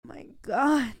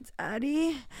God,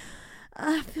 Daddy.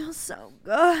 I feel so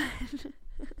good.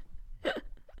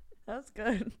 That's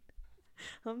good.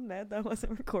 I'm mad that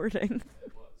wasn't recording.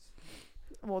 It was.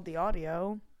 Well, the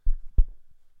audio.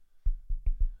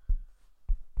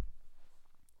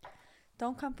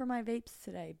 Don't come for my vapes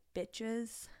today,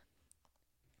 bitches.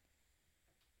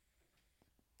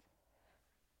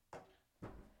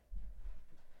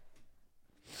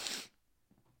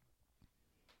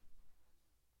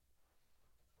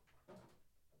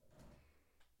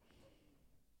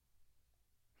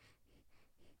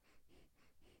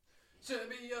 Send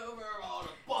me over on a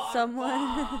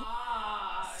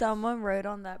Someone wrote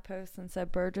on that post and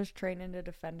said Burgess training to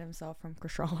defend himself from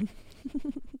Krishan.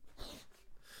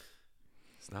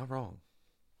 It's not wrong.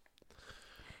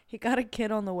 He got a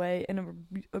kid on the way in an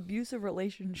abusive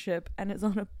relationship and is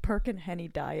on a Perk and Henny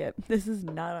diet. This is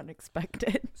not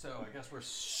unexpected. So I guess we're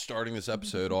starting this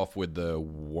episode off with the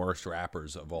worst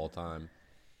rappers of all time.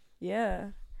 Yeah.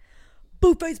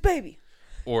 Blueface Baby.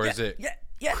 Or is it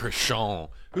Yeah. Krishan?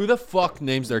 Who the fuck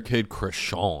names their kid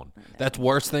Krishan? That's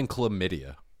worse than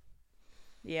chlamydia.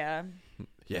 Yeah.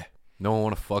 Yeah. No one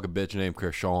want to fuck a bitch named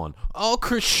Krishan. Oh,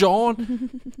 Krishan.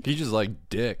 He's just like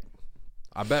dick.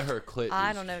 I bet her clit is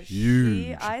I don't know.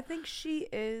 huge. I think she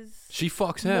is She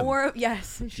fucks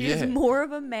him. she is more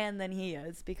of a man than he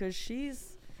is because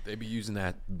she's, They be using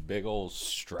that big old to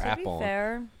strap be on.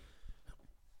 fair,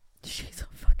 she's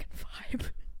a fucking vibe.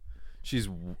 She's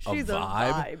a She's a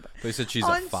vibe. They said she's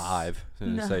On a 5.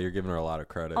 And no. say you're giving her a lot of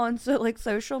credit. On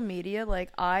social media,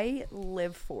 like I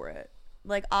live for it.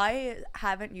 Like I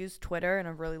haven't used Twitter in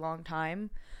a really long time.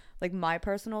 Like my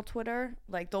personal Twitter,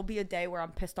 like there'll be a day where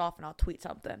I'm pissed off and I'll tweet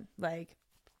something like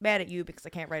mad at you because I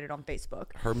can't write it on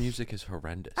Facebook. Her music is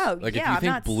horrendous. Oh, like yeah, if you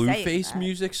I'm think not saying Blueface that.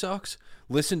 music sucks,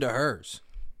 listen to hers.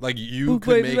 Like you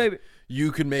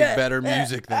Blueface could make better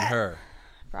music than her.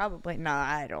 Probably. No,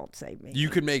 I don't say me. You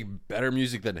could make better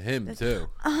music than him too.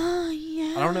 Oh,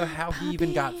 yeah. I don't know how he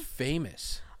even got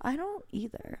famous. I don't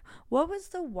either. What was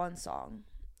the one song?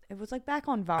 It was like back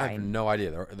on I have Vine. no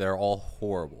idea. They're all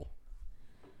horrible.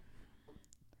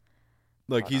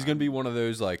 Like he's gonna be one of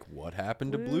those like, what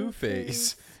happened to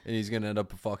Blueface? And he's gonna end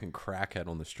up a fucking crackhead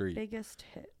on the street. Biggest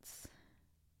hits.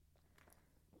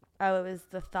 Oh, it was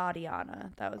the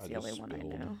Thadiana. That was I the only just one I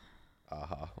spilled. knew.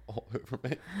 All over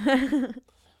me.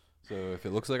 So if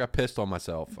it looks like I pissed on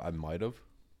myself, I might have.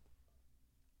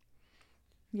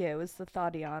 Yeah, it was the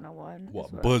Thadiana one.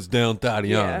 What? Buzz down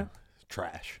Tatiana. Yeah.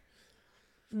 Trash.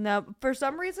 No, for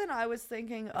some reason I was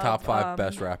thinking of Top 5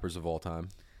 best rappers of all time.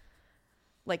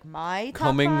 like my top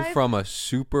Coming 5? from a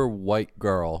super white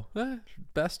girl.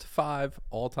 Best 5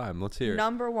 all time. Let's hear it.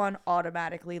 Number 1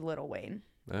 automatically Lil Wayne.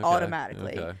 Okay,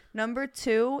 Automatically. okay. Number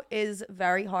 2 is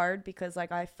very hard because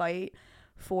like I fight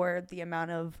for the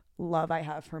amount of love I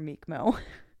have for Meek Mill.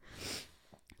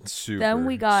 Super,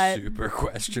 we got- super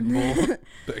questionable.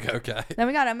 But okay. Then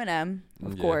we got Eminem,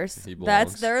 of Yeah, course. he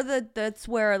belongs. That's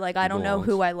where like I don't know belongs.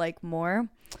 who I like more.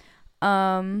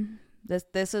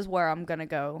 This is where I'm gonna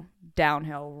go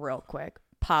downhill real quick.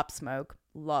 Pop Smoke.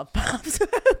 Love Pop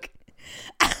Smoke.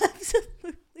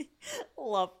 Absolutely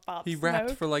love Pop He Smoke.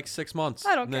 rapped for like 6 months.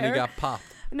 I don't and then care. he got popped.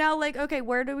 Now, like, okay,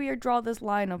 where do we draw this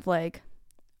line of like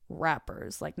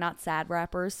rappers? Like not sad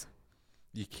rappers.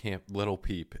 You can't. Little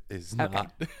Peep is Okay.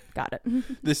 not. Got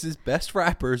it. This is best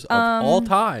rappers of all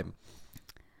time.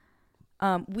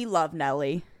 We love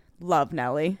Nelly. Love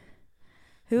Nelly.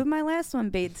 Who would my last one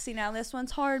be? See, now this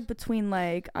one's hard between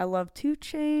like I love 2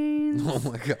 Chainz, Oh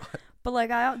my god. but like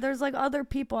there's like other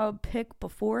people I would pick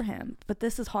before him. But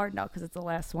this is hard now because it's the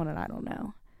last one and I don't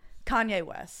know. Kanye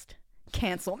West.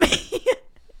 Cancel me.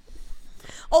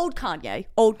 Old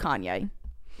Kanye.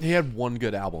 He had one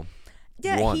good album.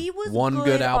 Yeah, he was one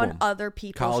good album. on other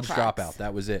people's College tracks. Dropout.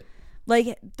 That was it.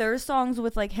 Like there's songs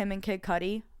with like him and Kid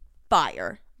Cudi,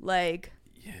 fire. Like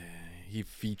He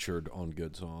featured on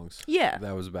good songs. yeah,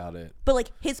 That was about it. but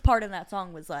like his part in that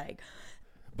song was like.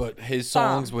 But his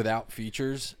songs without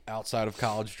features outside of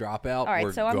College Dropout All right,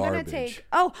 were so I'm garbage. gonna take.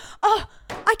 Oh,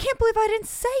 I can't believe I didn't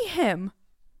say him.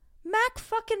 Mac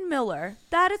fucking Miller.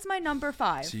 That is my number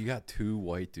 5. So you got 2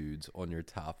 white dudes on your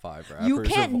top 5 rappers. You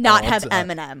can't of not all have time.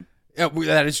 Eminem. Yeah,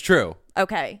 that is true.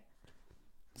 Okay.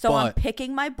 So I'm But-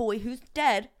 picking my boy who's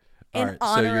dead in All right, so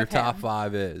honor your of top him.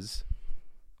 5 is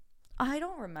I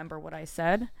don't remember what I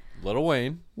said. Lil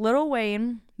Wayne, Lil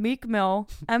Wayne, Meek Mill,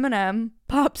 Eminem,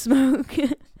 Pop Smoke,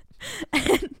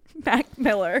 and Mac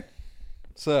Miller.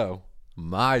 So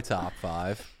my top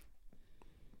 5,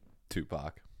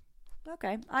 Tupac.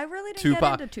 Okay. I really didn't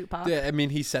get into Tupac. Yeah, I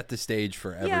mean, he set the stage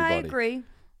for everybody. Yeah, I agree.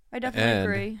 I definitely And-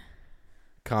 agree.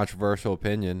 Controversial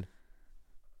opinion.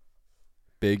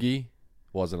 Biggie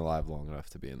wasn't alive long enough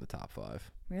to be in the top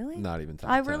 5. Really? Not even top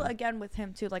I 10. really, again, with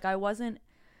him too. Like I wasn't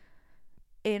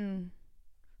in.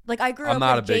 Like I grew I'm up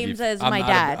not with a Biggie. James as I'm my not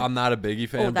dad. I'm not a Biggie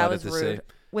fan. Oh, that but was at the rude. same,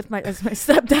 With my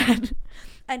stepdad,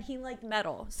 and he liked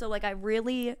metal. So like I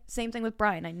really same thing with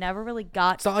Brian. I never really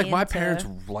got. it's not like my into- parents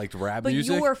liked rap But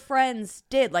music. your friends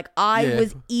did. Like I Yeah.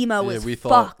 was emo as we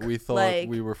fuck. thought like,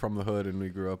 we were from the hood and we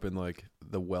grew up in like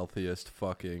the wealthiest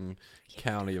fucking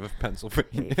county of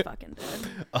Pennsylvania. we fucking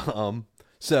did.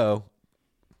 So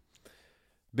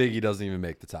Biggie doesn't even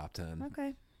make the top 10.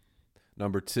 Okay.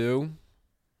 Number 2,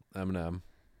 Eminem.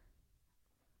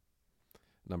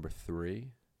 Number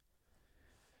 3,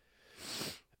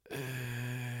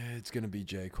 it's gonna be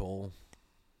J. Cole.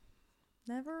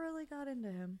 Never really got into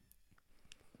him.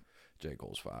 J.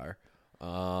 Cole's fire.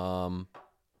 Can't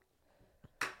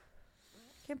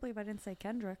believe I didn't say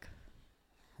Kendrick.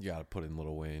 You gotta put in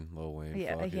Lil Wayne. Lil Wayne,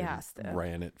 Yeah, he fucking has to.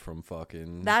 ran it from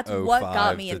fucking. That's what got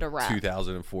 05 me to into rap.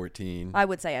 2014. I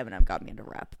would say Eminem got me into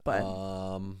rap, but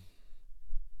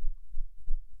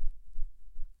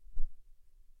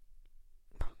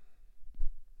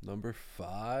Number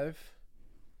 5.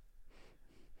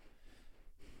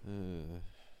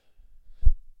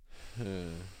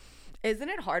 isn't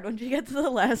it hard when you get to the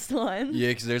last one? Yeah,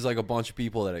 because there's like a bunch of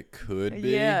people that it could be.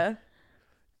 Yeah.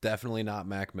 Definitely not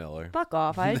Mac Miller. Fuck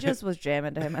off. I just was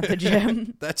jamming to him at the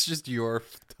gym. That's just your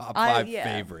top 5 yeah.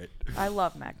 favorite. I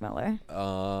love Mac Miller.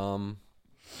 Um,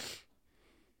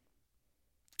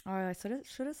 Oh, I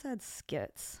should have said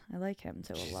Skits. I like him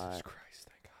too a Jesus lot. Christ,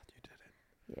 thank God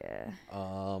you did it.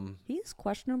 Yeah. He's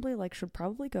questionably should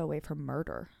probably go away from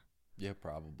murder. Yeah,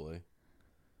 probably.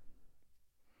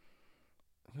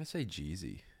 I'm gonna say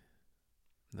Jeezy.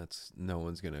 That's no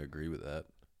one's gonna agree with that.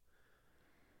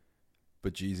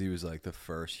 But Jeezy was like the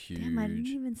first Damn, I didn't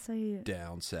huge even say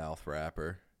down south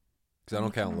rapper. Because I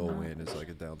don't count Lil Wayne as like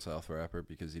a down south rapper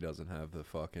because he doesn't have the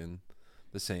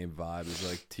same vibe as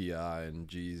like T.I. and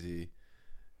Jeezy.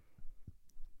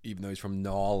 Even though he's from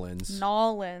Nolans.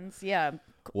 Nolans, yeah.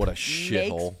 What a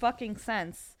shithole. Makes fucking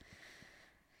sense.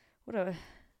 What a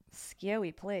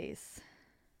scary place.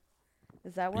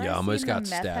 Is that where Yeah, I almost seen got the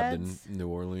meth stabbed heads? in New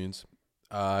Orleans.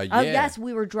 Oh Yeah. yes,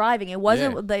 we were driving. It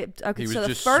wasn't Yeah. okay. He was So the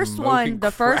just first smoking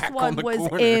one crack on the was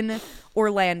corner. in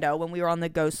Orlando when we were on the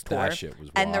ghost tour, That shit was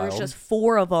wild. and there was just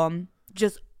 4 of them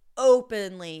just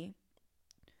openly.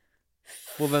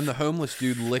 Well, then the homeless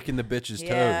dude licking the bitch's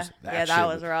Yeah. toes. Yeah, that shit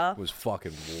was rough. Was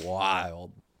fucking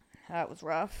wild. That was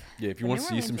rough. Yeah, if you But want New to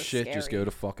see some Orleans was shit, just scary. go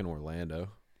to fucking Orlando.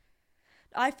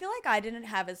 I feel like I didn't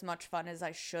have as much fun as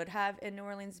I should have in New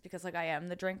Orleans because I am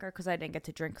the drinker because I didn't get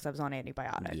to drink because I was on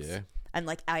antibiotics. Yeah. And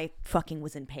I fucking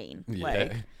was in pain.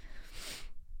 Yeah.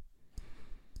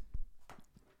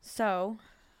 So,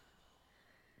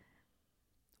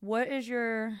 what is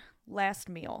your last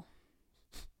meal?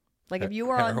 Like if you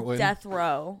were on Heroin? death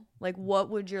row, like what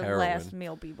would your Heroin. last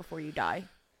meal be before you die?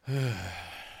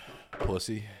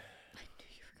 Pussy. I knew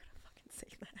you were gonna fucking say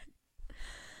that.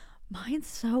 Mine's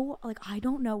so I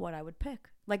don't know what I would pick.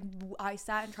 Like I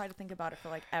sat and tried to think about it for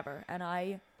ever, and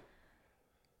I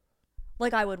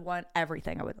would want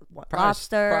everything. I would want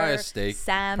lobster, probably a steak,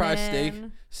 salmon,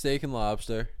 probably steak and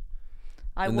lobster,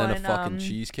 and want then a fucking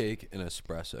cheesecake and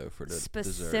espresso for the dessert.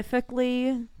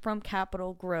 specifically from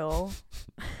Capitol Grill.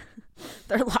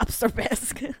 Their lobster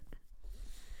bisque. And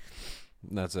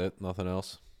that's it. Nothing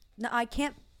else. No, I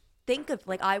can't think of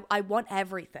I want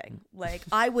everything.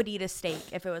 I would eat a steak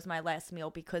if it was my last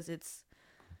meal because it's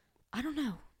I don't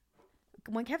know.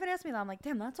 When Kevin asked me that, I'm like,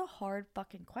 damn, that's a hard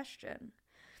fucking question.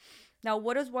 Now,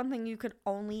 what is one thing you could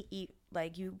only eat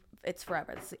it's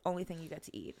forever. It's the only thing you get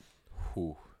to eat.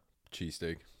 Whew.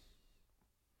 Cheesesteak.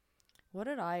 What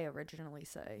did I originally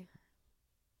say?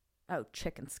 Oh,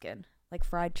 chicken skin. Like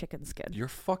fried chicken skin. You're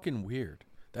fucking weird.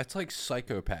 That's like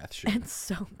psychopath shit. It's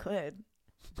so good.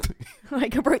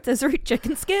 Like a rotisserie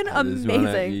chicken skin? I just wanna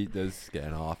Amazing. eat those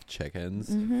skin off chickens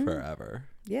forever.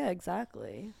 Yeah,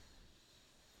 exactly.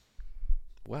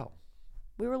 Well,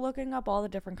 We were looking up all the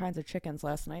different kinds of chickens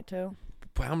last night, too.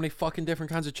 but how many fucking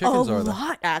different kinds of chickens a are there?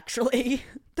 lot, actually.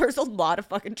 There's a lot of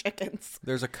fucking chickens.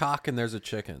 There's a cock and there's a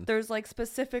chicken. There's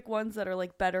specific ones that are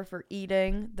better for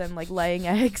eating than laying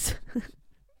eggs.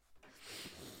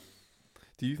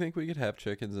 Do you think we could have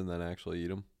chickens and then actually eat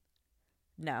them?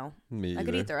 No. Me I could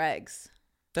either. eat their eggs.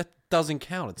 That doesn't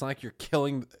count. It's not like you're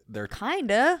killing their...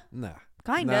 Kinda. Nah.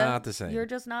 Kinda. Nah, not the same. You're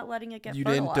just not letting it get You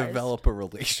fertilized. didn't develop a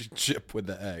relationship with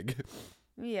the egg.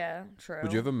 Yeah, true.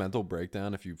 Would you have a mental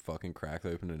breakdown if you fucking cracked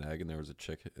open an egg and there was a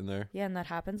chick in there? Yeah, and that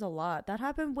happens a lot. That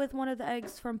happened with one of the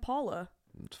eggs from Paula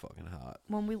It's fucking hot.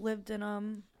 when we lived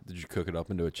in Did you cook it up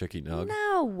into a chicky nug?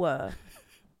 No.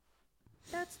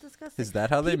 That's disgusting. Is that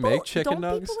how they People- make chicken don't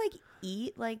nuggets? people like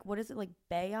eat like what is it like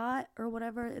bayat or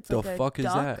whatever? It's The like a fuck is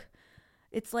duck. that?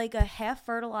 It's like a half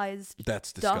fertilized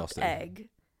That's duck disgusting. egg.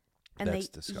 And That's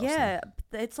they disgusting. yeah,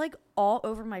 it's like all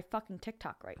over my fucking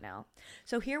TikTok right now.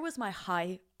 So here was my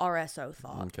high RSO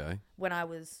thought Okay. when I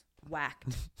was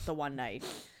whacked the one night.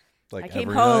 Like I came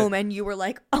every home night? and you were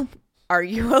like, "Oh, are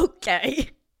you okay?"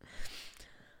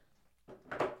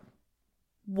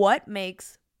 What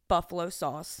makes buffalo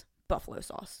sauce buffalo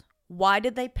sauce? Why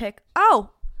did they pick?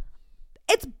 Oh,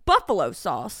 it's buffalo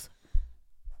sauce.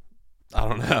 I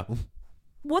don't know.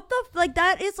 What the like?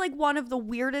 That is like one of the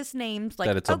weirdest names. Like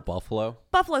that it's a buffalo?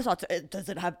 buffalo sauce. Does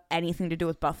it have anything to do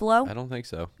with buffalo? I don't think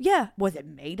so. Yeah. Was it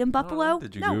made in Buffalo?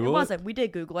 Did you no, Google it it? wasn't. We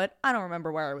did Google it. I don't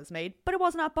remember where it was made, but it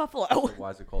was not Buffalo. Why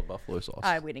is it called buffalo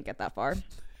sauce? We didn't get that far.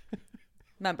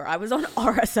 Remember, I was on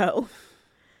RSO.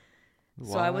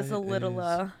 So I was a little,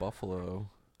 is buffalo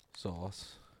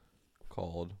sauce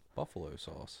called buffalo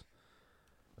sauce.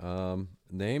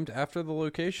 Named after the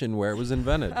location where it was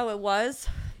invented. Oh, it was?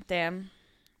 Damn.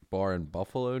 Bar in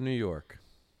Buffalo, New York.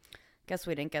 Guess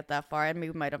we didn't get that far, and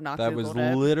we might have not That Googled was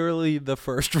it. literally the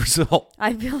first result.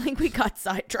 I feel like we got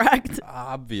sidetracked.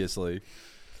 Obviously.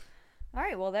 All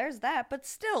right, well, there's that. But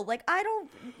still, like, I don't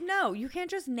know. You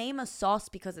can't just name a sauce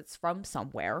because it's from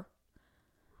somewhere.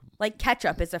 Like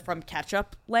ketchup. Is it from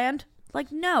ketchup land?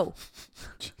 Like, no.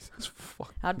 Jesus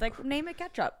fuck. How'd they name it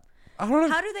ketchup? I don't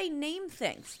know. How do they name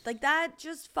things? Like, that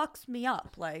just fucks me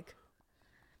up. Like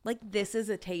this is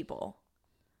a table.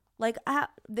 Like,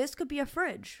 this could be a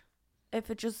fridge. If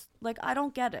it just, like, I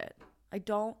don't get it. I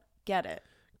don't get it.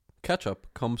 Ketchup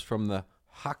comes from the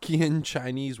Hokkien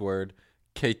Chinese word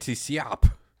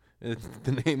ketisiap. It's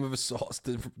the name of a sauce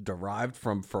derived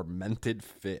from fermented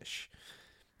fish.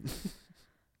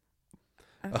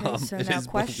 Okay, so it now is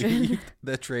question. believed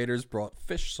that traders brought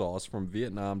fish sauce from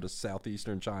Vietnam to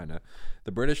southeastern China.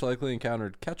 The British likely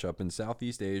encountered ketchup in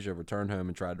Southeast Asia, returned home,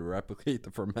 and tried to replicate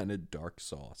the fermented dark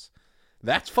sauce.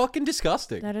 That's fucking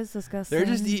disgusting. That is disgusting. They're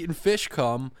just eating fish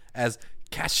cum as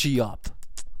ketchup.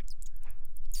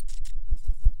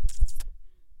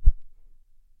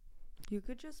 You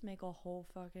could just make a whole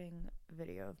fucking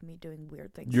video of me doing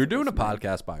weird things. You're to doing a this mic.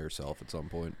 podcast by yourself at some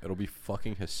point. It'll be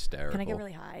fucking hysterical. Can I get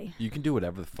really high? You can do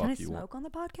whatever the fuck Can I you smoke want. on the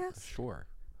podcast? Sure.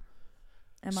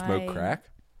 Am Smoke I, crack?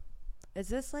 Is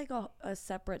this like a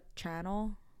separate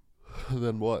channel?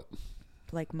 Then what?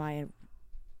 Like my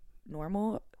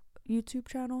normal YouTube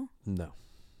channel? No.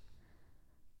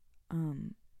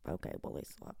 Okay, well they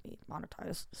still have me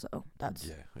monetized, so that's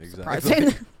Yeah, exactly.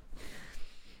 surprising.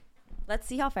 Let's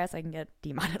see how fast I can get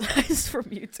demonetized from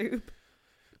YouTube.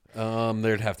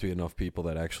 There'd have to be enough people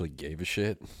that actually gave a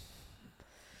shit.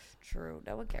 True,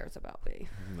 no one cares about me.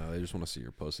 No, they just want to see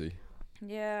your pussy.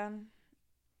 Yeah,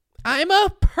 I'm a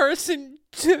person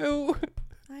too.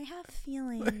 I have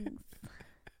feelings.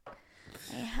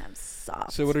 I have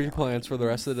soft. So what are your plans for the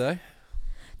rest of the day?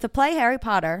 To play Harry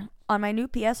Potter on my new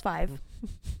PS5.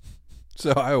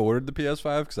 So I ordered the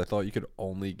PS5 because I thought you could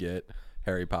only get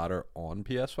Harry Potter on You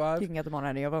PS5. can get them on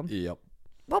any of them. Yep.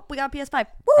 Well, we got PS5.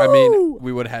 Woo! I mean,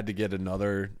 we would have had to get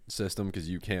another system because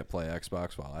you can't play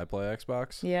Xbox while I play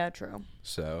Xbox. Yeah, true.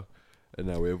 So, and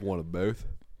now we have one of both.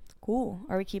 Cool.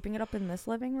 Are we keeping it up in this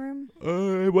living room?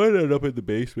 It might end up in the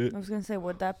basement. I was gonna say,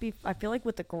 would that be? I feel like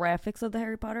with the graphics of the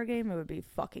Harry Potter game, it would be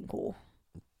fucking cool,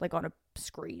 like on a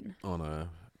screen On a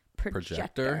projector.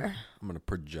 projector? I'm going to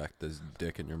project this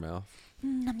dick in your mouth.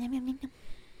 Nom, nom, nom, nom, nom.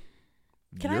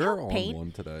 Can I You're help on paint?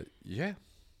 one today. Yeah.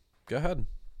 Go ahead.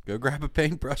 Go grab a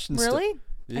paintbrush and Really?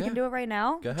 Yeah. I can do it right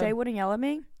now. Go ahead. Jay wouldn't yell at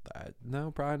me. No,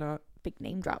 probably not. Big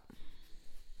name drop.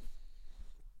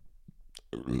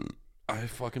 I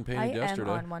fucking I painted am yesterday.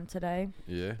 on one today.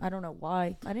 Yeah. I don't know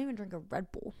why. I didn't even drink a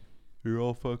Red Bull. You're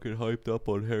all fucking hyped up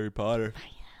on Harry Potter.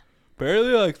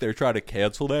 Apparently, like, they're trying to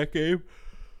cancel that game.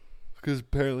 Because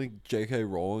apparently J.K.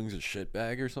 Rowling's a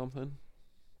shitbag or something.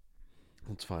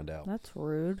 Let's find out. That's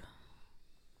rude.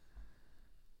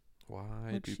 Why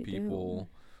What'd do she people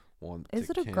want Is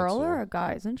to it a girl cancel- or a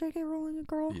guy? Isn't J.K. Rowling a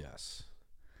girl? Yes.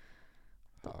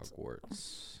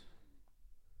 Hogwarts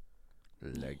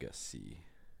Legacy.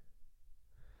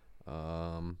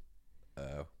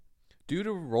 Due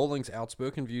to Rowling's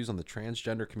outspoken views on the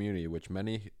transgender community, which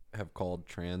many have called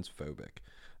transphobic,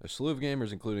 a slew of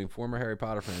gamers, including former Harry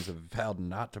Potter fans, have vowed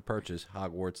not to purchase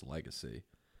Hogwarts Legacy.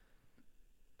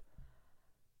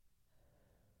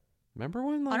 Remember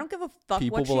when I don't give a fuck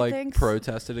people what she like thinks.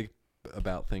 protested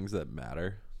about things that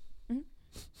matter?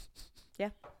 Yeah.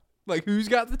 Like, who's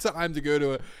got the time to go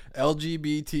to a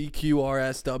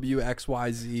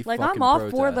LGBTQRSWXYZ Like, fucking I'm all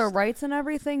protest? for their rights and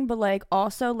everything, but like,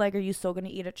 also, like, are you still gonna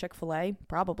eat at Chick-fil-A?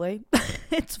 Probably.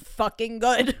 It's fucking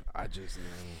good. I just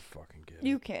don't fucking get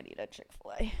You it. can't eat at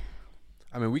Chick-fil-A.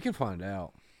 I mean, we can find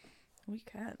out. We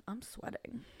can. I'm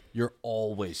sweating. You're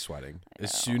always sweating.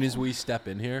 As soon as we step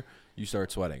in here, you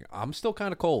start sweating. I'm still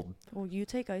kind of cold. Well, you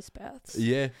take ice baths.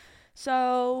 Yeah.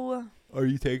 So, Are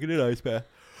you taking an ice bath?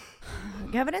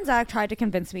 Kevin and Zach tried to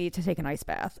convince me to take an ice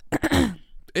bath.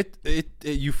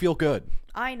 You feel good.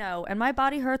 I know, and my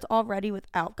body hurts already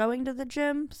without going to the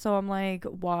gym. So I'm like,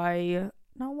 why?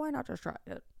 No, why not just try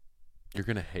it? You're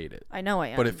gonna hate it, I know I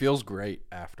am. but it feels great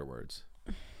afterwards.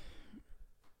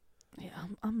 Yeah,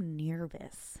 I'm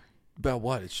nervous. About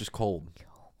what? It's just cold.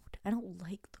 I don't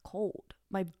like the cold.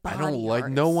 My body I don't like.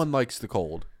 hurts. No one likes the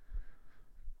cold.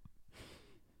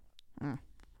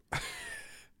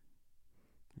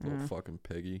 Little fucking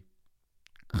piggy.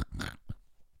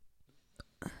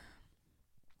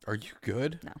 Are you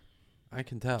good? No. I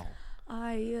can tell.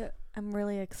 I am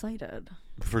really excited.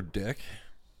 For Dick?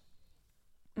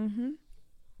 Mm-hmm.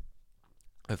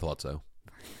 I thought so.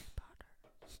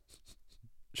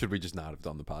 Should we just not have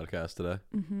done the podcast today?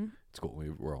 Mm-hmm. It's cool.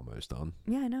 We're almost done.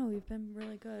 Yeah, I know. We've been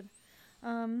really good.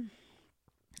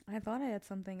 I thought I had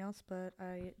something else, but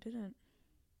I didn't.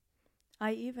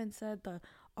 I even said the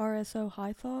RSO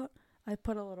high thought. I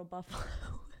put a little buffalo.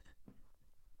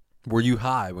 Were you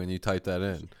high when you typed that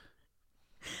in?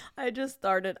 I just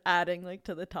started adding like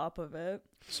to the top of it.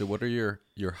 So what are your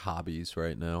hobbies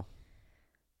right now?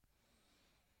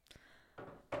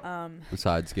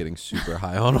 Besides getting super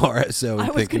high on RSO I and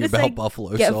was thinking gonna say about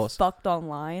buffalo get sauce. fucked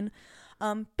online.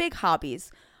 Big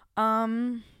hobbies.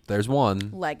 There's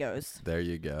one. Legos. There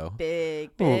you go.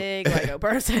 Big Lego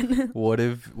person. What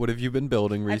have you been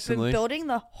building I've recently? been building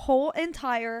the whole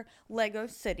entire Lego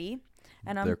city,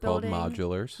 and I'm They're called building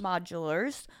modulars.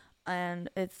 and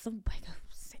it's a Lego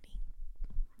city.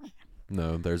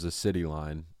 No, there's a city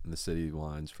line, and the city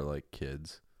line's for like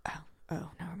kids. Oh,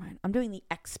 never mind. I'm doing the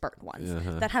expert ones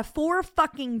Uh-huh. that have 4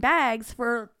 fucking bags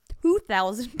for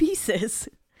 2,000 pieces.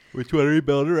 Which one are you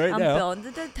building right I'm now? building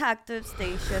the detective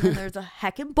station, and there's a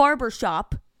heckin' barber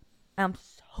shop. I'm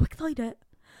so excited.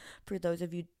 For those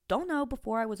of you who don't know,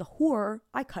 before I was a whore,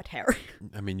 I cut hair.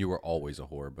 I mean, you were always a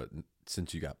whore, but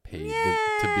since you got paid to be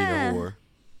Yeah. a whore.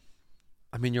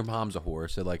 I mean, your mom's a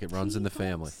whore, so like it runs in the Don't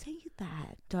family. say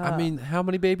that. I mean, how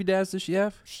many baby dads does she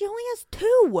have? she only has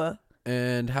 2.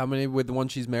 And how many with the one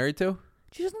she's married to?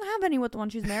 She doesn't have any with the one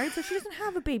she's married, so she doesn't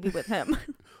have a baby with him.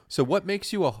 So what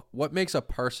makes a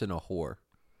person a whore?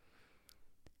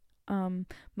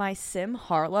 My sim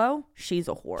Harlow, she's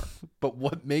a whore. But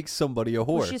what makes somebody a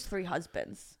whore? Well, she's 3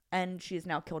 husbands, and she's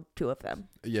now killed 2 of them.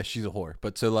 Yeah, she's a whore.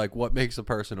 But so like what makes a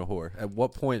person a whore? At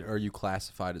what point are you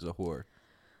classified as a whore?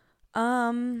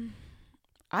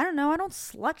 I don't know. I don't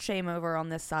slut shame over on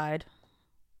this side.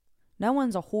 No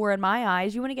one's a whore in my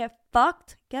eyes. You want to get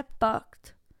fucked? Get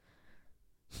fucked.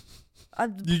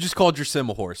 You just called your sim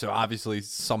a whore, so obviously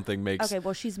something makes. Okay,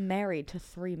 well, she's married to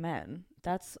 3 men.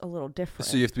 That's a little different.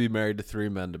 So you have to be married to 3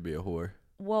 men to be a whore.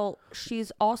 Well,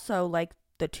 she's also like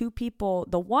the 2 people.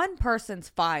 The one person's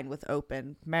fine with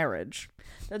open marriage.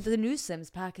 The new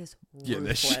Sims pack is ruthless. Yeah,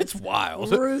 this shit's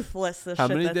wild. Ruthless. The How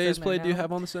shit many that's days in there played do you now.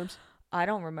 have on The Sims? I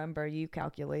don't remember. You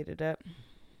calculated it.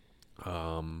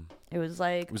 It It was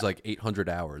like was like 800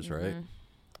 hours, right?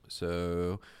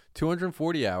 So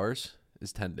 240 hours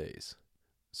is 10 days.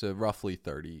 So roughly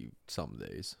 30 some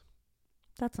days.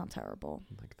 that's not terrible.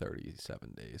 Like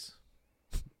 37 days.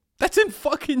 That's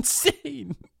fucking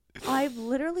insane. I've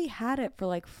literally had it for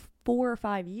like 4 or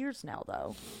 5 years now,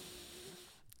 though.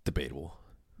 Debatable.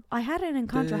 I had it in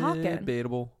Conshohocken.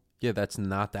 Debatable. Yeah, that's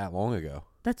not that long ago.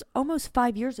 That's almost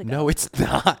 5 years ago. No, it's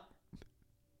not.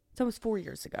 It's almost 4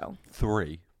 years ago.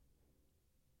 3.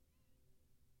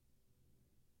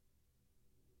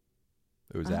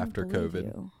 It was I don't after believe COVID.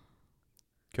 you.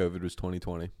 COVID was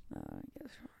 2020. I guess.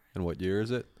 And what year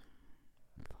is it?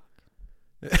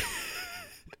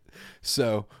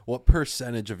 So, what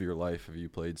percentage of your life have you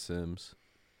played Sims?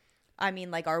 I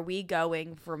mean, like, are we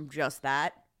going from just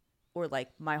that, or like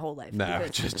my whole life? No,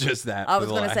 Because just that. I was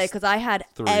gonna say because I had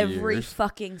 3 every years.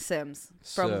 fucking Sims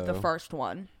from the So- first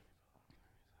one.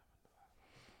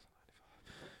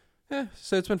 Yeah,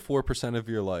 so it's been 4% of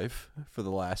your life for the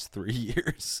last 3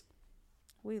 years.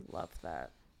 We love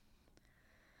that.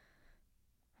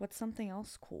 What's something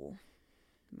else cool?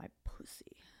 My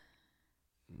pussy.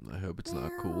 I hope it's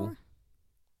not cool.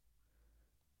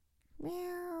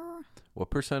 Meow. What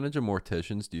percentage of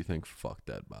morticians do you think fuck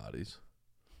dead bodies?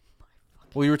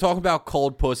 Well, you were talking about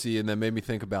cold pussy, and then made me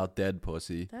think about dead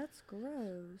pussy. That's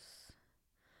gross.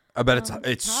 I bet it's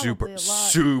Probably super a lot.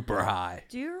 super high.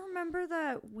 Do you remember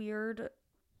that weird?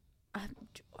 Oh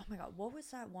my god, what was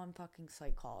that one fucking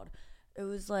site called? It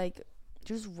was like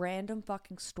just random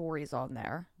fucking stories on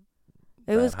there.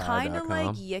 It was kind of like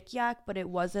Yik Yak, but it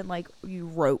wasn't like you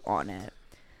wrote on it.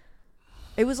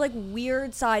 It was like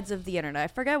weird sides of the internet. I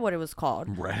forget what it was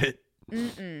called. Reddit.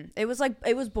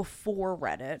 It was before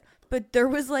Reddit, but there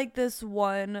was like this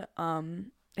one.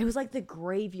 It was like the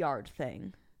graveyard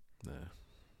thing. Yeah.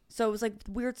 So it was like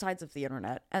weird sides of the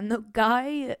internet, and the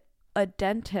guy, a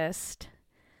dentist,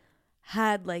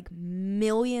 had like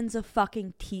millions of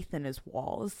fucking teeth in his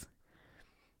walls.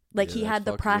 Like he had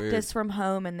the practice weird. From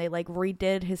home, and they like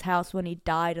redid his house when he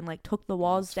died and like took the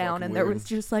walls down, and there was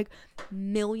just like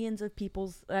millions of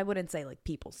people's, I wouldn't say like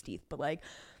people's teeth, but like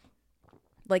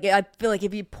I feel like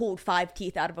if you pulled 5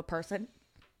 teeth out of a person,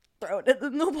 throw it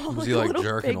in the wall. Was he like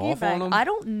jerking off on them? I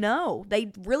don't know.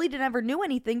 They really never knew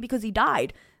anything because he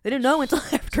died. They didn't know until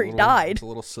after he died. It's a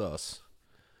little sus.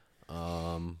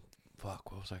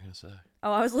 Fuck, what was I gonna say?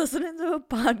 Oh, I was listening to a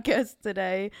podcast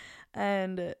today,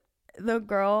 and the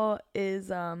girl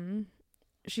is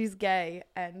she's gay,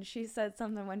 and she said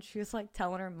something when she was like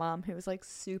telling her mom, who was like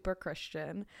super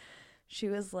Christian. She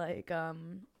was like,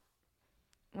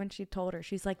 when she told her,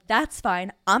 she's like, "That's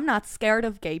fine. I'm not scared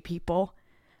of gay people."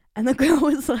 And the girl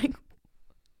was like,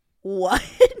 "What?"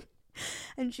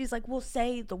 And she's like, "Well,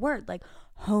 say the word, like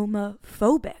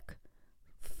homophobic.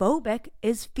 Phobic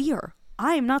is fear.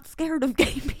 I am not scared of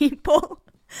gay people."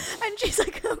 And she's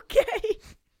like, "Okay."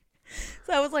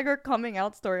 So that was like her coming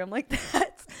out story. I'm like,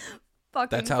 that's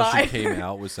fucking That's how fire. She came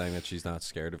out, was saying that she's not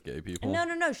scared of gay people. No.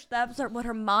 That was what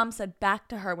her mom said back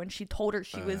to her when she told her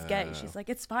she was gay. She's like,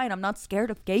 "It's fine. I'm not scared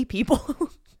of gay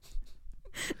people."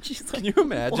 She's like, can you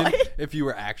imagine what? if you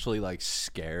were actually like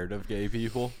scared of gay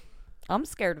people? I'm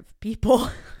scared of people.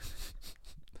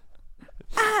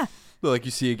 Ah! Like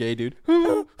you see a gay dude.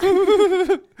 I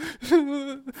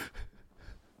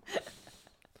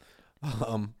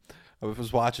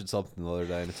was watching something the other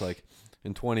day, and it's like,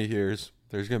 in 20 years,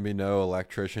 there's going to be no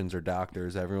electricians or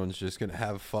doctors. Everyone's just going to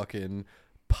have fucking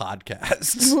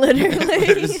podcasts.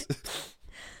 Literally.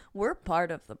 We're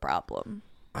part of the problem.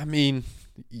 I mean,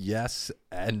 yes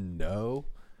and no.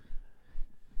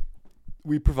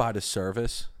 We provide a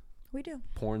service. We do.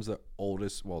 Porn's the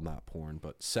oldest, well, not porn,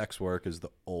 but sex work is the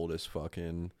oldest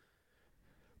fucking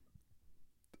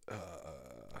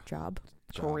job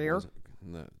career.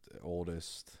 The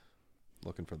oldest,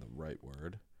 looking for the right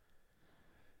word.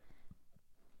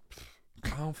 I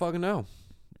don't fucking know.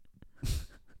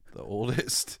 The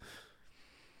oldest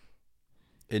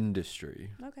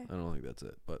industry. Okay. I don't think that's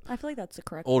it, but I feel like that's the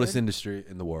correct oldest word. industry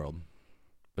in the world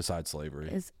besides slavery.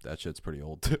 That shit's pretty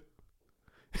old too.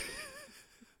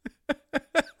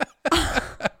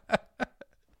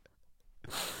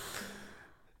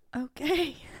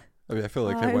 Okay. I mean, I feel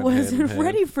like I wasn't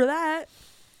ready for that.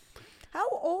 How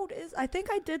old is? I think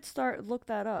I did look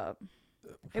that up.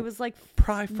 It was like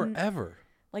probably forever.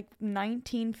 Like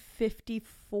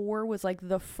 1954 was like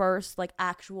the first like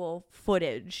actual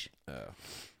footage, yeah,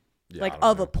 like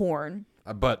of a porn.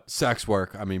 But sex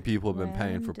work. I mean, people have been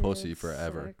paying for pussy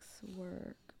forever. Sex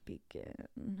work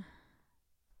begin.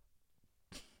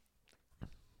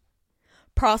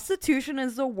 Prostitution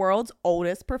is the world's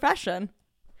oldest profession,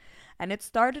 and it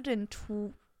started in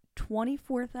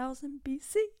 24,000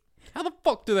 BC. How the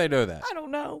fuck do they know that? I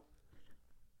don't know.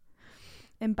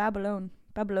 In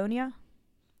Babylonia.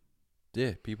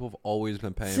 Yeah, people have always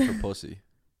been paying for pussy.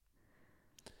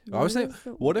 I was saying,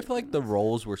 what if like the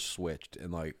roles were switched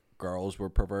and like girls were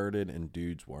perverted and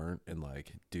dudes weren't, and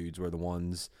like dudes were the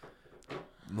ones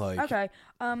like. Okay,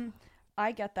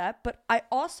 I get that, but I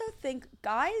also think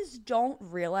guys don't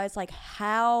realize like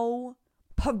how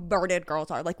perverted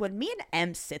girls are. Like when me and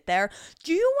Em sit there,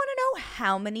 do you want to know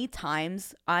how many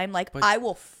times I'm like, I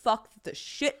will fuck the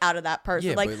shit out of that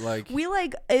person? Yeah, like, but like we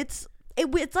like it's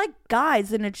like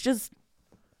guys, and it's just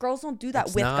girls don't do that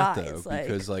with not, guys. Though, like,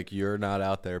 because like you're not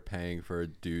out there paying for a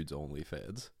dude's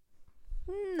OnlyFans.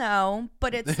 No,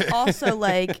 but it's also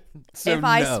like So if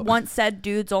I once said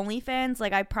dudes OnlyFans,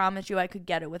 like I promise you I could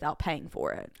get it without paying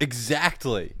for it.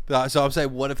 Exactly. So I'm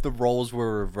saying, what if the roles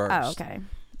were reversed? Oh, okay.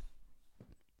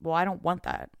 Well, I don't want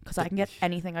that because I can get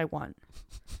anything I want.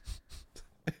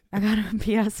 I got a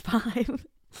PS5.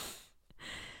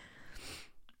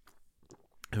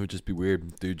 It would just be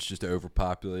weird. Dudes just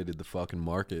overpopulated the fucking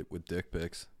market with dick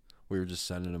pics. We were just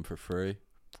sending them for free.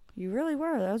 You really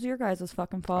were. That was your guys'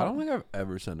 fucking fault. I don't think I've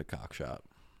ever sent a cock shot.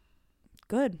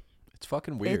 Good. It's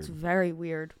fucking weird. It's very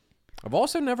weird. I've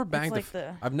also never It's banged. like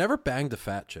the I've never banged a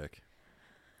fat chick.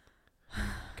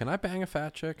 Can I bang a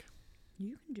fat chick?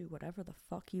 you can do whatever the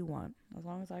fuck you want as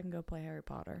long as I can go play Harry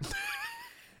Potter.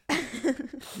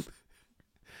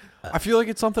 I feel like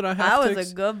it's something I have That to.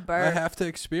 was a good I bird. have to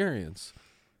experience.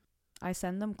 I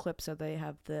send them clips so they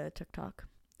have the TikTok.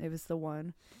 It was the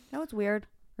one. You know what's weird?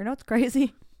 Or know what's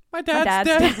crazy? My My dad's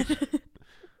dad's dead. dead.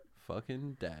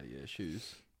 Fucking daddy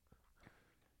issues.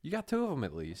 You got 2 of them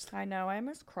at least. I know. I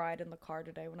almost cried in the car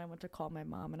today when I went to call my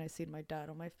mom and I seen my dad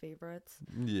on my favorites.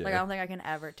 Yeah. Like I don't think I can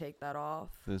ever take that off.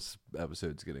 This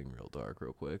episode's getting real dark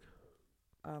real quick.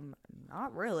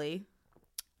 Not really.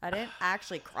 I didn't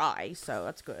actually cry, so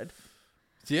that's good.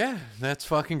 Yeah, that's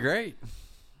fucking great.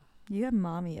 You have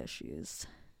mommy issues.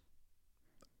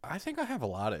 I think I have a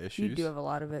lot of issues. You do have a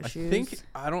lot of issues.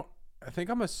 I think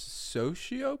I'm a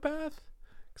sociopath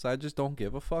because I just don't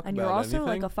give a fuck and about you're also anything.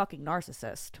 like a fucking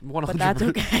narcissist. 100%, But that's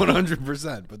okay.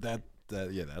 100%.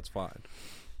 But yeah, that's fine.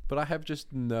 But I have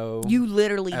just no You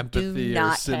literally do empathy or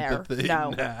not care. sympathy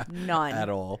No, nah, none. at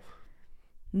all.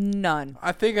 None.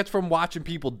 I think it's from watching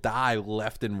people die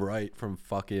left and right from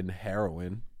fucking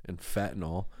heroin and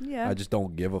fentanyl. Yeah. I just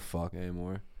don't give a fuck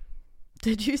anymore.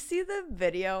 Did you see the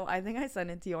video? I think I sent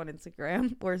it to you on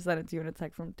Instagram or sent it to you in a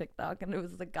text from TikTok, and it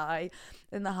was the guy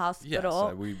in the Yes,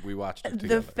 hospital. we watched it The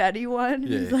together. Fetty one.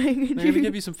 Yeah. He's like, They're gonna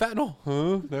give you some fentanyl,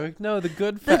 huh? They're like, no, the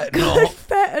good the fentanyl. good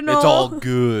fentanyl. It's all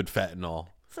good fentanyl.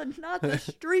 So not the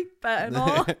street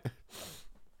fentanyl.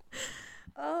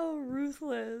 Oh,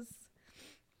 ruthless.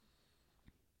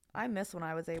 I miss when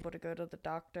I was able to go to the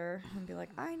doctor and be like,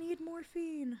 I need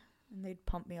morphine. And they'd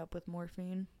pump me up with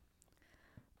morphine.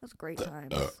 That was great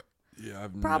times. Yeah,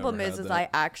 I've Problem never is had I that.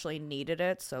 actually needed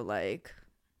it. So, like,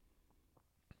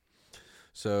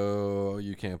 So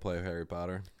you can't play Harry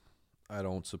Potter. I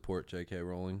don't support J.K.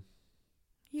 Rowling.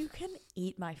 you can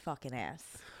eat my fucking ass.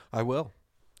 I will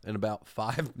in about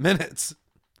 5 minutes.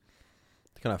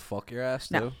 Can I fuck your ass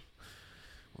too? No.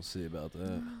 We'll see about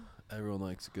that. Everyone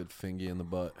likes a good fingy in the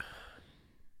butt.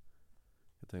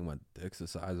 Good thing my dick's the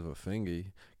size of a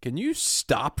fingy. Can you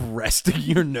stop resting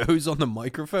your nose on the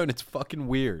microphone? It's fucking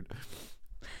weird.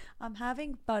 I'm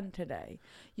having fun today.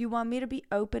 You want me to be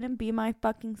open and be my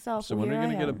fucking self. So Well, when are you here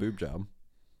gonna I get a am. boob job?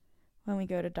 When we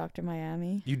go to Dr.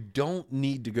 Miami. You don't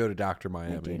need to go to Dr. I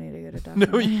do Miami. need to go to Dr.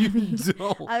 No, Miami. you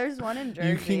don't. There's one in Jersey.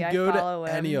 You can I go follow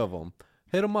to him. any of them.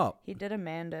 Hit them up. He did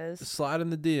Amanda's. Slide in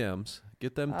the DMs.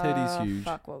 Get them titties huge.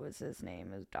 Fuck, what was his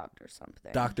name? It was Dr.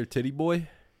 something. Dr. Titty Boy.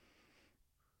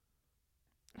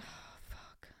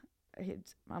 Fuck.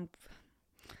 I'm,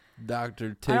 Dr. I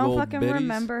don't Tiggle fucking Bitties.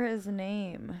 remember his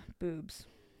name. Boobs.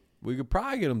 We could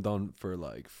probably get them done for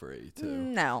like free too.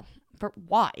 No. For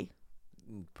why?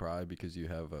 Probably because you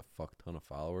have a fuck ton of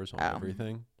followers on Oh.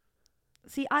 everything.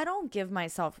 See, I don't give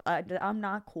myself. I'm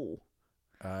not cool.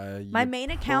 My You're main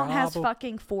account has probab-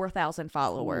 fucking 4,000 cool, and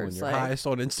followers. your like, highest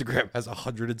on Instagram has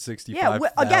 165,000. yeah,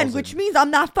 again, which means I'm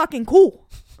not fucking cool.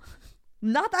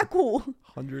 Not that cool.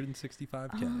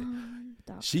 165K.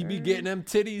 She be Doctor. getting them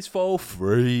titties for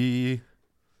free.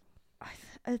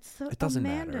 It's so It doesn't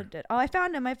Amanda matter. did. Oh, I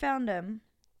found him.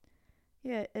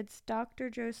 Yeah, it's Dr.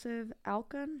 Joseph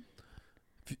Alcon.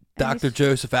 Dr. he's-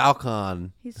 Joseph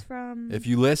Alcon, He's from if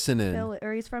you listening,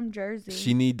 or he's from Jersey.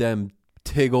 she need them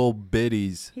tiggle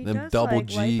bitties, he them does double like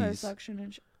G's. liposuction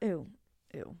and ew.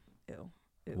 Ew.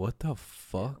 What the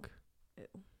fuck?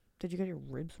 Did you get your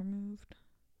ribs removed?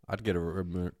 I'd get it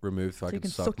removed so I So you could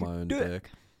can suck suck my your own dick. dick.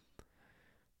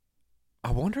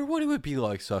 I wonder what it would be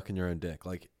like sucking your own dick.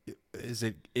 Like, is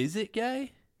it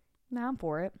gay? Nah, I'm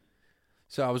for it.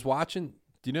 So I was watching.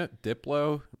 Do you know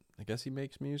Diplo? I guess he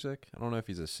makes music. I don't know if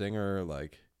he's a singer. Or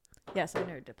like, Yes, I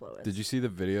know who Diplo is. did you see the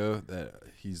video that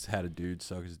he's had a dude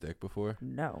suck his dick before?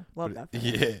 No, love But- that.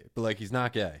 Yeah, but like he's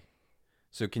not gay.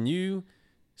 So can you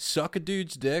suck a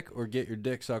dude's dick or get your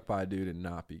dick sucked by a dude and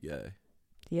not be gay?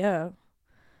 Yeah.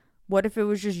 What if it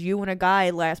was just you and a guy,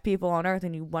 last people on earth,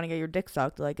 and you want to get your dick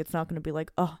sucked? Like, it's not going to be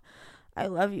like, oh, I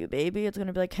love you, baby. It's going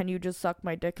to be like, can you just suck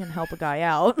my dick and help a guy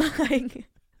out? Like,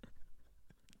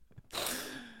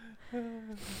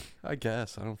 I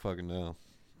guess. I don't fucking know.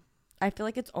 I feel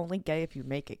like it's only gay if you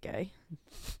make it gay.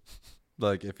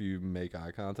 Like if you make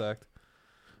eye contact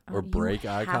Oh, or you break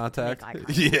eye have to make contact. eye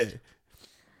contact. Yeah.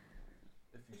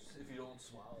 If you don't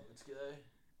swallow, it's gay.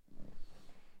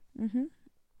 Mm-hmm.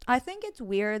 I think it's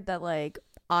weird that, like,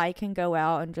 I can go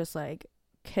out and just, like,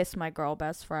 kiss my girl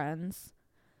best friends.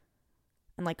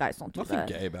 And, like, guys don't do Nothing that.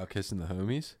 gay about kissing the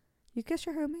homies. You kiss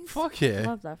your homies? Fuck yeah.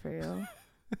 Love that for you.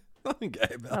 Nothing gay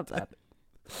about Love that. that.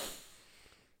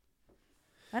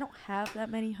 I don't have that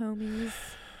many homies.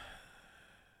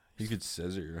 You could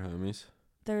scissor your homies.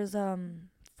 There's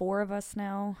 4 of us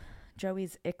now.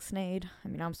 Joey's Ixnade. I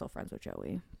mean, I'm still friends with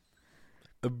Joey.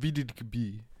 A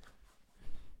BDB.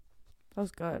 That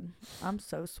was good. I'm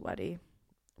so sweaty.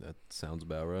 That sounds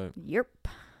about right. Yep.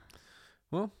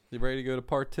 Well, you ready to go to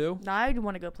part 2? I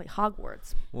want to go play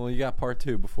Hogwarts. Well, you got part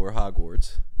 2 before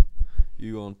Hogwarts.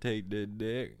 You gonna take the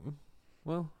dick?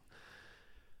 Well,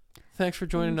 thanks for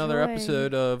joining another Enjoy.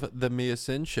 episode of the Mia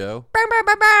Sin Show. Bow, bow,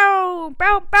 bow, bow,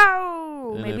 bow,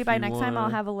 bow. And Maybe if by you next time I'll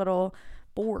wanna- have a little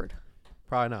board.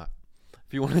 Probably not.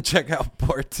 If you want to check out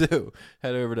part 2,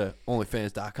 head over to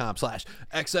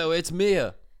onlyfans.com/XO. It's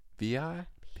Mia.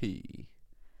 VIP.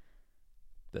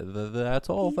 That's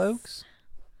all, Peace. folks.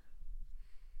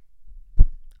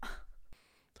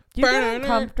 Do you get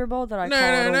uncomfortable that I call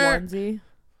it a onesie?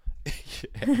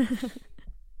 Yeah.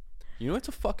 You know what's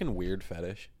a fucking weird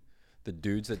fetish? The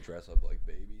dudes that dress up like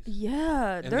babies.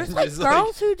 Yeah, And there's then like just,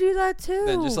 girls who do that too.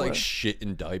 Then just like shit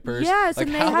in diapers. Yes, Like,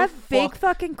 and they how the have fake fuck-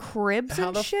 fucking cribs How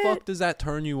and the shit. fuck does that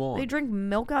turn you on? They drink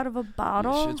milk out of a Yeah,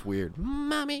 bottle. shit's weird.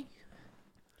 Mommy.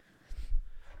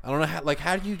 I don't know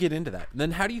how do you get into that? And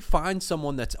then how do you find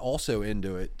someone that's also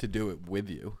into it to do it with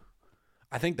you?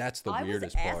 I think that's the I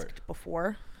weirdest was part. asked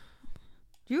before.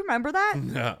 Do you remember that?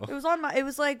 No. It was on my. It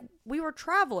was like we were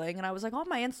traveling, and I was like on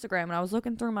my Instagram, and I was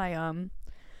looking through my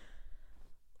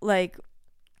like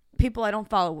people I don't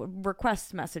follow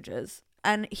request messages,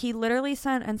 and he literally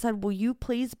sent and said, "Will you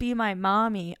please be my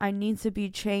mommy? I need to be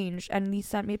changed." And he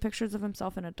sent me pictures of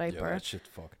himself in a Yeah, diaper. that shit's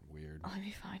fucking weird. Let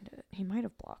me find it. He might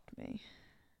have blocked me.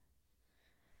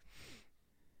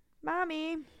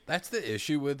 Mommy. That's the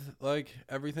issue with like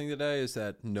everything today is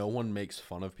that no one makes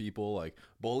fun of people. Like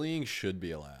bullying should be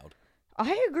allowed.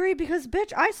 I agree because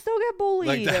bitch, I still get bullied.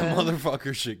 Like that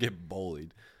motherfucker should get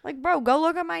bullied. Like, bro, go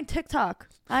look at my TikTok.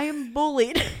 I am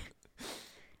bullied.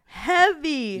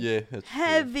 Heavy. Yeah, that's true.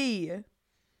 Heavy.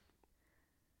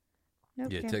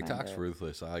 Nope, Yeah, can't find TikTok's it.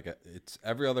 ruthless. I like it. It's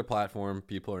every other platform.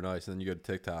 People are nice, and then you go to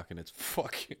TikTok, and it's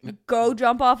fucking Go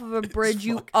jump off of a bridge,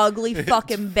 you ugly it's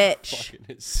fucking bitch. fucking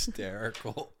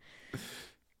hysterical.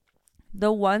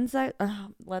 The ones that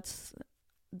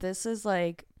this is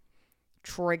like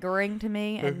triggering to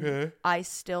me, and Okay. I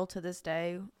still to this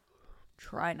day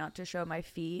try not to show my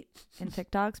feet in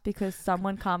TikToks because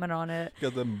someone commented on it.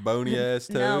 Got them bony ass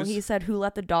toes. No, he said, "Who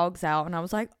let the dogs out?" And I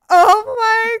was like, "Oh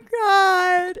my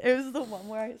god!" It was the one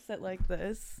where I sit like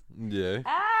this. Yeah.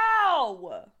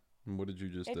 Ow! What did you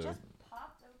just It do? just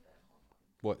popped open.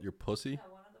 What, your pussy? Yeah,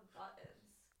 one of the buttons.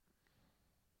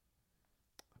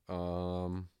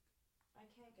 I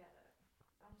can't get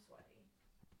it. I'm sweaty.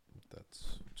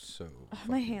 That's so.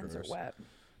 My fucking hands gross. are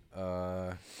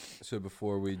wet. So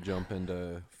before we jump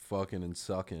into fucking and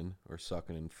sucking, or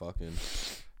sucking and fucking,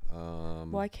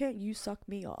 Why can't you suck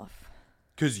me off?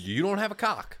 because you don't have a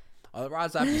cock.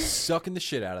 Otherwise, I'd be sucking the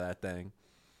shit out of that thing.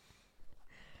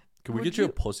 Can we Would get you a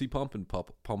you- pussy pump and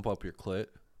pump up your clit?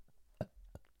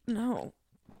 No.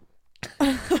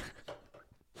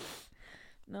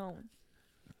 No.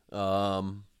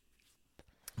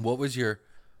 What was your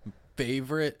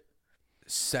favorite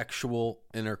sexual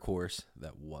intercourse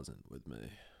that wasn't with me?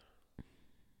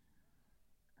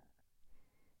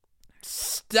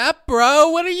 Step bro,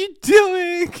 what are you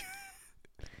doing?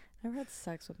 I never had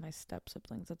sex with my step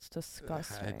siblings. That's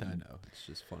disgusting. I know. It's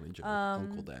just funny joke. Um,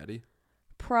 Uncle Daddy.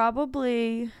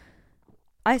 Probably.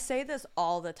 I say this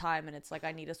all the time, and it's like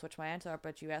I need to switch my answer up,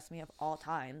 but you ask me of all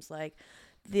times. Like,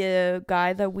 the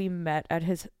guy that we met at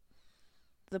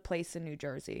the place in New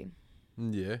Jersey.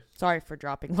 Yeah. Sorry for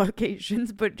dropping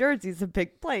locations, but Jersey's a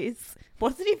big place.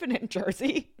 Wasn't even in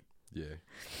Jersey. Yeah.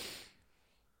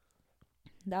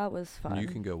 That was fun. You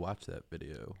can go watch that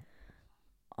video.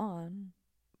 On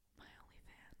my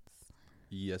OnlyFans.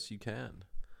 Yes, you can.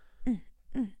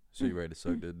 So you ready to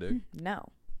suck that dick? No.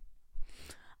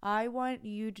 I want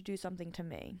you to do something to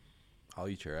me. I'll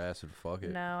eat your ass and fuck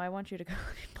it. No, I want you to go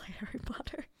and play Harry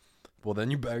Potter. Well,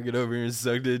 then you better get over here and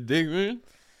suck that dick, man.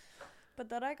 But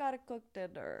then I gotta cook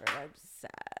dinner. I'm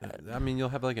sad. I mean, you'll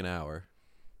have like an hour.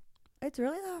 It's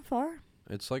really that far?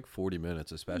 It's like 40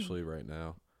 minutes, especially right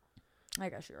now. I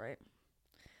guess you're right.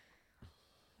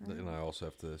 And I also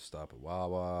have to stop at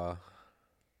Wawa.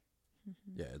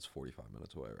 Yeah, it's 45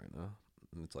 minutes away right now.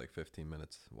 And it's like 15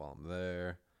 minutes while I'm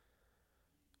there.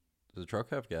 Does the truck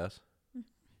have gas?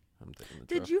 I'm taking the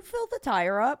Did truck. you fill the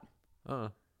tire up?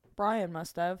 Brian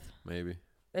must have. Maybe.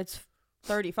 It's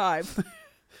 35.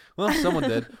 Well, someone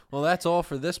did. Well, that's all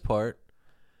for this part.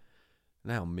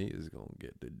 Now Mia's going to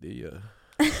get the Dia.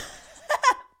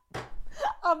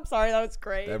 I'm sorry, that was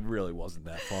great. That really wasn't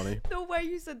that funny. The way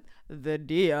you said the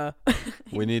dia.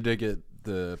 We need to get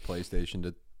the PlayStation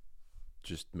to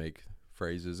just make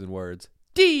phrases and words.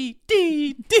 D,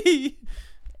 D, D.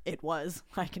 It was.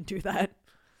 I can do that.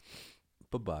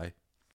 Bye-bye.